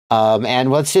And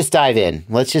let's just dive in.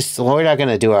 We're not going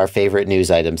to do our favorite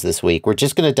news items this week. We're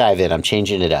just going to dive in. I'm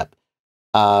changing it up.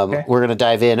 Okay. We're going to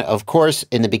dive in, of course,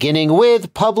 in the beginning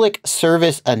with public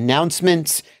service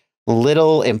announcements,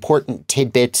 little important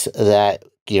tidbits that,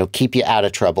 keep you out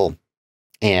of trouble.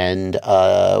 And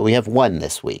we have one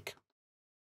this week.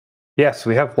 Yes,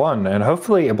 we have one, and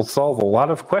hopefully it will solve a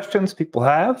lot of questions people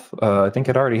have. I think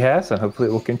it already has, and hopefully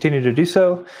it will continue to do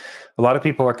so. A lot of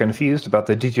people are confused about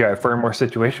the DJI firmware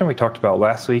situation. We talked about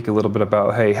last week a little bit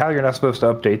about, hey, how you're not supposed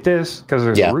to update this because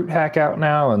there's a root hack out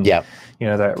now, and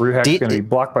that root hack is going to be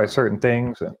blocked by certain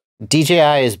things.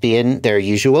 DJI is being their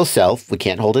usual self. We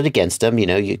can't hold it against them. You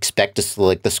expect us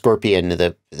like the scorpion,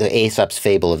 the Aesop's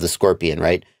fable of the scorpion,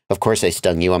 right? Of course I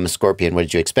stung you. I'm a scorpion. What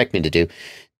did you expect me to do?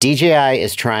 DJI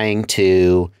is trying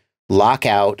to lock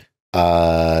out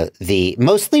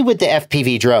mostly with the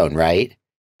FPV drone, right?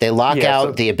 They lock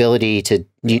out the ability to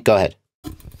go ahead.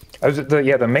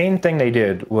 The main thing they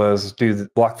did was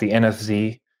block the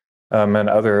NFZ and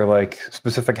other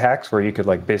specific hacks where you could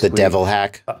basically the devil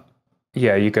hack.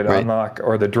 You could unlock,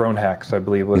 or the drone hacks, I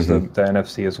believe, was the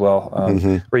NFC as well,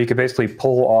 where you could basically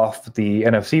pull off the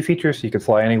NFC features, so you could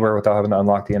fly anywhere without having to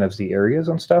unlock the NFC areas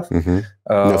and stuff. No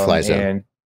fly zone.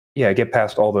 And get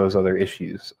past all those other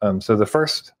issues. So the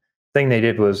first thing they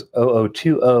did was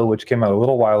 0020, which came out a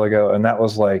little while ago, and that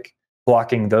was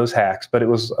blocking those hacks, but it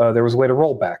was there was a way to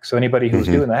roll back. So anybody who was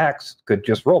doing the hacks could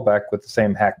just roll back with the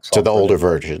same hack software. To the older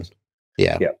version.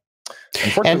 Yeah.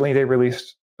 Unfortunately, they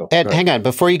released... And hang on,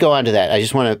 before you go on to that, I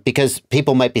just want to, because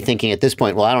people might be thinking at this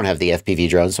point, well, I don't have the FPV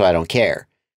drone, so I don't care.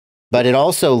 But it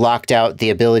also locked out the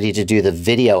ability to do the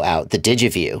video out, the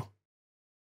DigiView.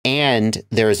 And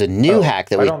there is a new hack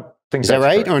that is that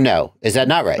right or no? Is that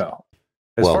not right? No.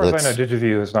 As far as I know,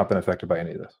 DigiView has not been affected by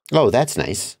any of this. Oh, that's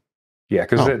nice. Yeah,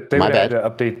 because they would have had to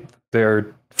update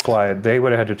their fly. They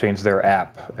would have had to change their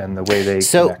app and the way they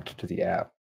connect to the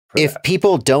app. If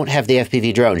people don't have the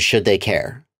FPV drone, should they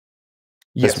care?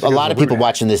 Yes, a lot of people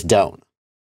watching this don't.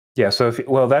 Yeah, so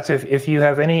if you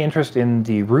have any interest in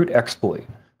the root exploit,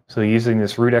 so using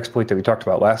this root exploit that we talked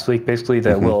about last week, basically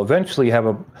that will eventually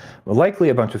have likely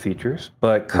a bunch of features,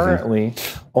 but currently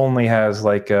only has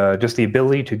just the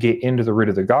ability to get into the root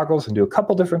of the goggles and do a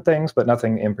couple different things, but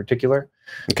nothing in particular.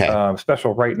 Okay.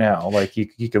 Special right now,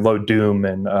 you could load Doom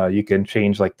and you can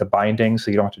change the binding,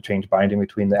 so you don't have to change binding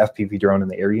between the FPV drone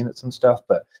and the air units and stuff,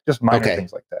 but just minor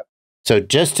things like that. So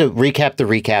just to recap the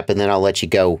recap, and then I'll let you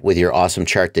go with your awesome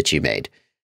chart that you made.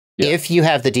 Yeah. If you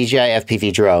have the DJI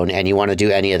FPV drone and you want to do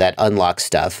any of that unlock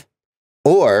stuff,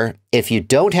 or if you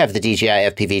don't have the DJI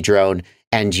FPV drone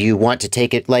and you want to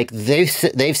take it,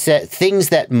 they've said things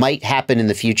that might happen in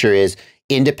the future is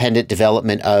independent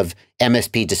development of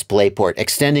MSP DisplayPort,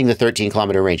 extending the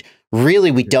 13-kilometer range.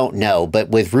 Really, we don't know, but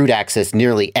with root access,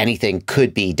 nearly anything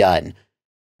could be done.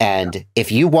 And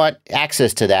if you want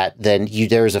access to that, then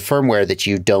there is a firmware that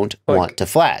you don't want to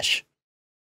flash.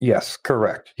 Yes,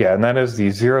 correct. Yeah, and that is the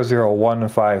 0015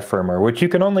 firmware, which you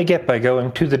can only get by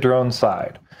going to the drone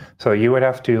side. So you would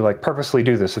have to purposely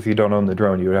do this if you don't own the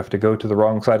drone. You would have to go to the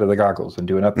wrong side of the goggles and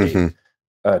do an update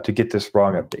to get this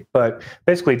wrong update. But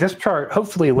basically, this chart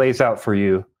hopefully lays out for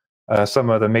you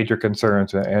some of the major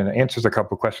concerns and answers a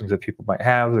couple questions that people might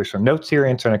have. There's some notes here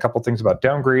answering a couple things about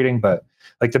downgrading, but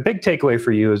the big takeaway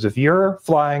for you is if you're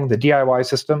flying the DIY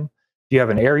system, if you have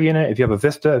an air unit, if you have a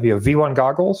Vista, if you have V1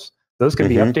 goggles, those can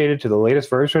be updated to the latest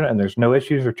version and there's no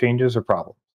issues or changes or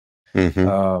problems.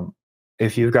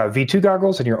 If you've got V2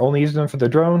 goggles and you're only using them for the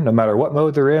drone, no matter what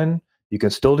mode they're in, you can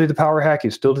still do the power hack,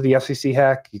 you still do the FCC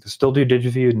hack, you can still do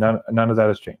DigiView, none of that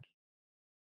has changed.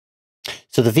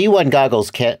 So the V1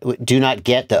 goggles do not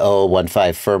get the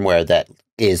 0015 firmware that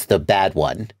is the bad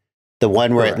one. The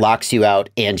one where it locks you out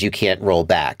and you can't roll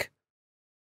back.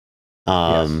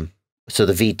 So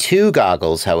the V2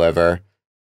 goggles, however,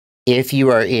 if you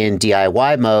are in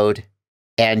DIY mode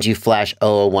and you flash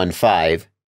 0015,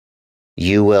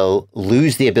 you will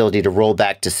lose the ability to roll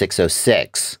back to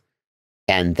 606.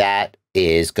 And that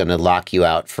is going to lock you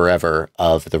out forever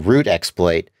of the root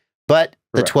exploit. But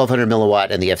the 1200 milliwatt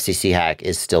and the FCC hack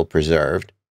is still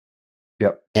preserved.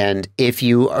 Yep. And if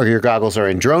your goggles are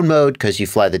in drone mode because you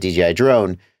fly the DJI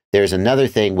drone, there's another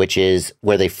thing, which is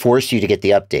where they force you to get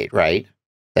the update, right?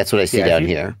 That's what I see down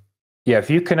here. Yeah, if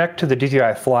you connect to the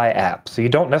DJI Fly app, so you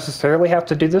don't necessarily have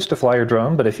to do this to fly your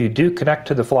drone, but if you do connect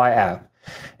to the Fly app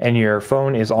and your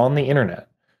phone is on the internet,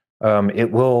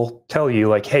 it will tell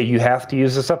you hey, you have to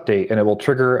use this update, and it will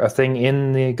trigger a thing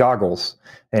in the goggles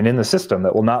and in the system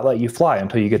that will not let you fly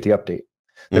until you get the update.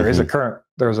 There's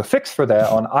a fix for that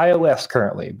on iOS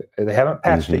currently. They haven't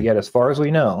patched it yet, as far as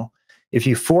we know. If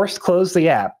you force close the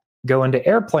app go into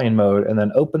airplane mode, and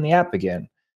then open the app again,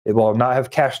 it will not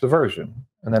have cached the version,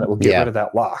 and then it will get rid of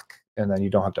that lock, and then you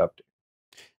don't have to update.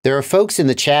 There are folks in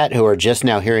the chat who are just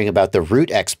now hearing about the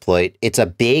root exploit. It's a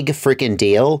big freaking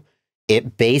deal.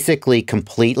 It basically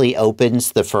completely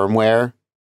opens the firmware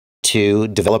to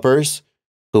developers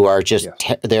who are just,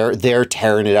 they're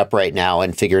tearing it up right now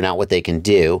and figuring out what they can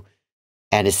do.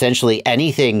 And essentially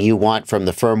anything you want from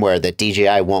the firmware that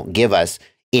DJI won't give us,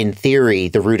 in theory,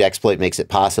 the root exploit makes it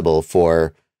possible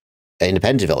for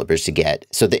independent developers to get.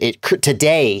 So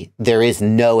today, there is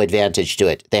no advantage to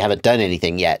it. They haven't done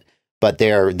anything yet, but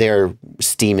they're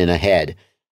steaming ahead.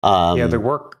 Yeah, the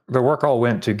work all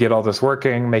went to get all this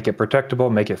working, make it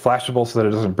protectable, make it flashable so that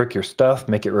it doesn't brick your stuff,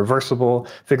 make it reversible,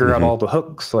 figure out all the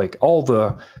hooks, like all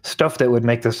the stuff that would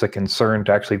make this a concern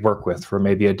to actually work with for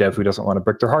maybe a dev who doesn't want to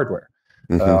brick their hardware.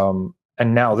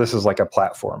 And now this is like a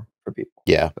platform for people.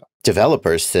 Yeah. So.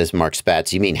 Developers, says Mark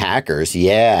Spatz. You mean hackers?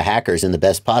 Yeah, hackers in the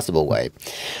best possible way.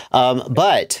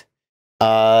 But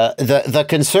the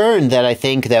concern that I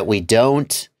think that we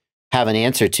don't have an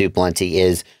answer to, Plenty,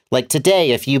 is like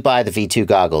today, if you buy the V2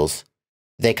 goggles,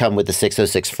 they come with the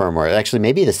 606 firmware. Actually,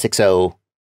 maybe the 60,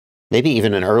 maybe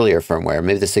even an earlier firmware,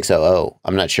 maybe the 600.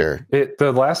 I'm not sure.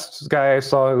 The last guy I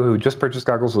saw who just purchased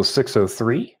goggles was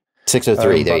 603.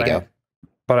 603, there you go.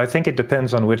 But I think it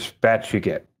depends on which batch you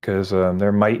get, because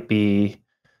there might be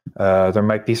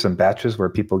some batches where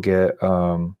people get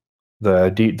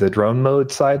the drone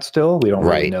mode side still. We don't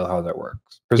really know how that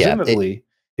works. Presumably,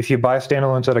 if you buy a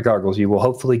standalone set of goggles, you will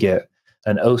hopefully get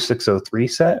an 0603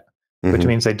 set, which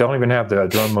means they don't even have the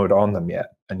drone mode on them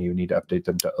yet, and you need to update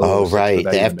them to 06. Oh, right.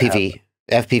 The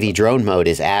FPV drone mode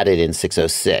is added in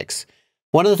 606.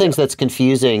 One of the things that's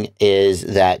confusing is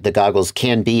that the goggles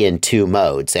can be in two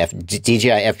modes, DJI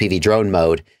FPV drone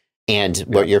mode and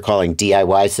what you're calling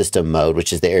DIY system mode,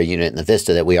 which is the Air unit and the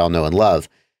Vista that we all know and love.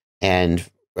 And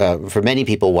for many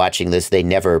people watching this, they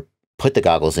never put the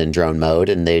goggles in drone mode,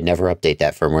 and they never update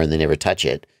that firmware, and they never touch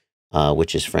it,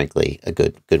 which is frankly a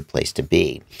good place to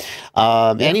be.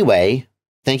 Anyway,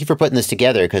 thank you for putting this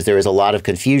together, because there is a lot of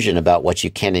confusion about what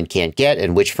you can and can't get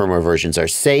and which firmware versions are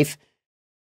safe.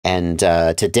 And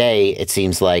today, it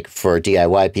seems like for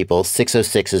DIY people,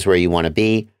 606 is where you want to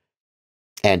be.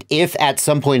 And if at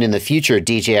some point in the future,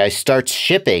 DJI starts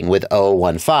shipping with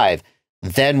 0015,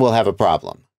 then we'll have a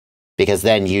problem, because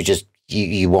then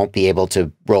you won't be able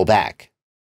to roll back,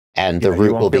 and the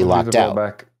root will be locked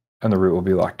out. And the root will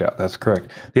be locked out. That's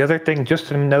correct. The other thing just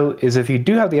to note is if you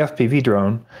do have the FPV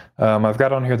drone, I've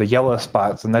got on here the yellow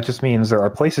spots, and that just means there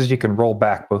are places you can roll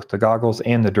back both the goggles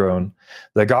and the drone.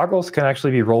 The goggles can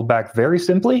actually be rolled back very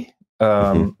simply. We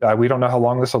don't know how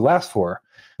long this will last for,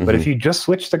 but if you just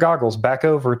switch the goggles back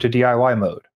over to DIY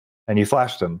mode and you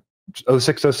flash them,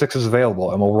 0606 is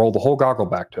available, and we'll roll the whole goggle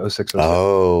back to 0606.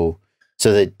 Oh,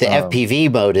 so the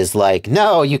FPV mode is like,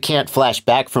 no, you can't flash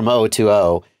back from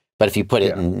 020. But if you put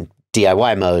it in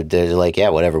DIY mode, they're like, yeah,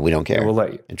 whatever, we don't care. We'll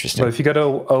let you. Interesting. But if you go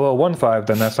to 0015,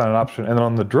 then that's not an option. And then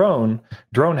on the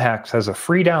Drone Hacks has a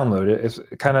free download. It's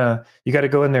kind of, you got to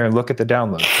go in there and look at the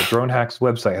download. The Drone Hacks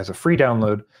website has a free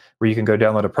download where you can go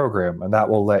download a program, and that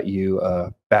will let you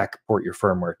backport your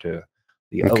firmware to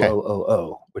the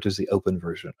 0000, which is the open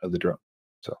version of the drone.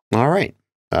 So, all right.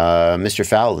 Mr.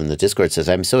 Fowl in the Discord says,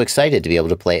 I'm so excited to be able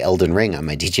to play Elden Ring on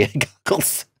my DJI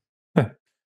goggles.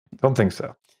 Don't think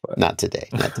so. But. Not today.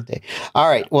 Not today. All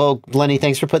right. Well, Lenny,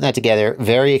 thanks for putting that together.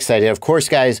 Very excited. Of course,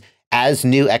 guys, as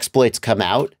new exploits come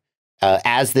out,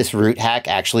 as this root hack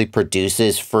actually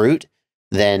produces fruit,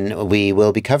 then we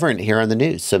will be covering it here on the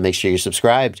news. So make sure you're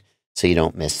subscribed so you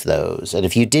don't miss those. And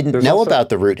if you didn't know about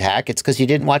the root hack, it's because you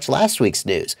didn't watch last week's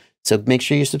news. So make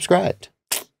sure you're subscribed.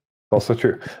 Also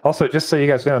true. Also, just so you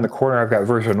guys know, in the corner, I've got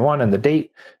version 1 and the date.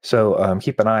 So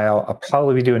keep an eye out. I'll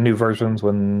probably be doing new versions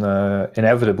when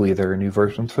inevitably there are new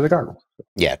versions for the goggles.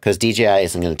 Yeah, because DJI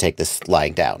isn't going to take this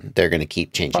lying down. They're going to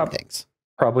keep changing things.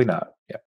 Probably not.